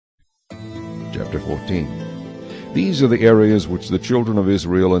chapter 14. These are the areas which the children of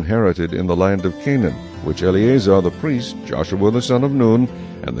Israel inherited in the land of Canaan, which Eleazar the priest, Joshua the son of Nun,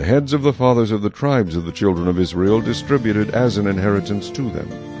 and the heads of the fathers of the tribes of the children of Israel distributed as an inheritance to them.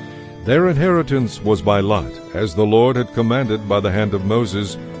 Their inheritance was by lot, as the Lord had commanded by the hand of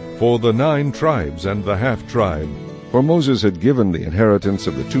Moses, for the 9 tribes and the half-tribe. For Moses had given the inheritance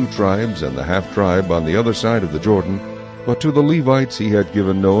of the 2 tribes and the half-tribe on the other side of the Jordan, but to the Levites he had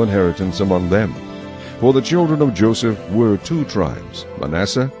given no inheritance among them. For the children of Joseph were 2 tribes,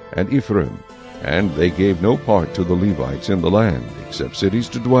 Manasseh and Ephraim, and they gave no part to the Levites in the land, except cities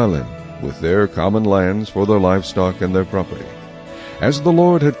to dwell in, with their common lands for their livestock and their property. As the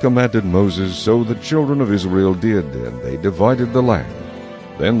Lord had commanded Moses, so the children of Israel did, and they divided the land.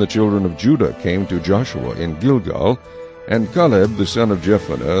 Then the children of Judah came to Joshua in Gilgal, and Caleb the son of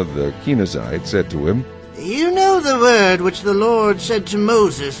Jephunneh the Kenizzite said to him, You know the word which the Lord said to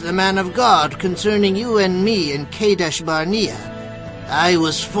Moses, the man of God, concerning you and me in Kadesh Barnea. I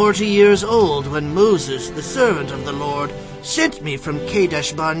was 40 years old when Moses, the servant of the Lord, sent me from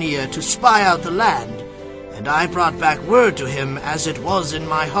Kadesh Barnea to spy out the land, and I brought back word to him as it was in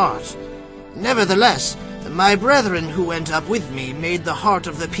my heart. Nevertheless, my brethren who went up with me made the heart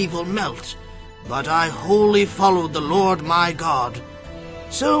of the people melt, but I wholly followed the Lord my God.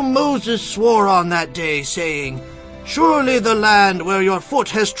 So Moses swore on that day, saying, Surely the land where your foot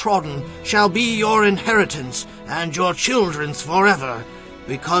has trodden shall be your inheritance, and your children's forever,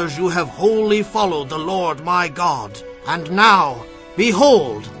 because you have wholly followed the Lord my God. And now,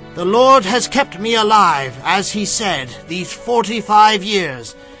 behold, the Lord has kept me alive, as he said, these 45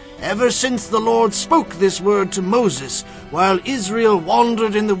 years, ever since the Lord spoke this word to Moses, while Israel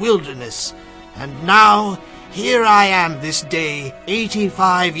wandered in the wilderness. And now, here I am this day,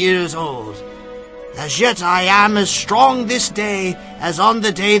 85 years old. As yet I am as strong this day as on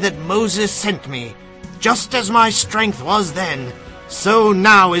the day that Moses sent me. Just as my strength was then, so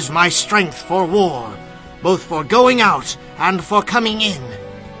now is my strength for war, both for going out and for coming in.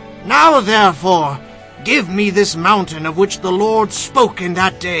 Now therefore, give me this mountain of which the Lord spoke in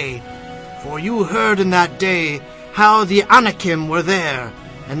that day. For you heard in that day how the Anakim were there,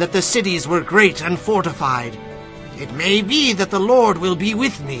 and that the cities were great and fortified. It may be that the Lord will be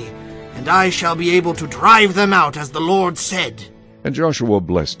with me, and I shall be able to drive them out as the Lord said. And Joshua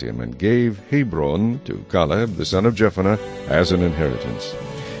blessed him, and gave Hebron to Caleb the son of Jephunneh as an inheritance.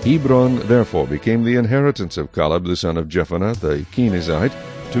 Hebron therefore became the inheritance of Caleb the son of Jephunneh the Kenizzite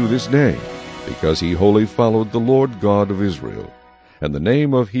to this day, because he wholly followed the Lord God of Israel. And the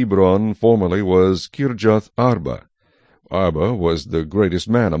name of Hebron formerly was Kirjath Arba. Arba was the greatest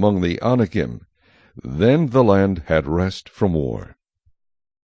man among the Anakim. Then the land had rest from war.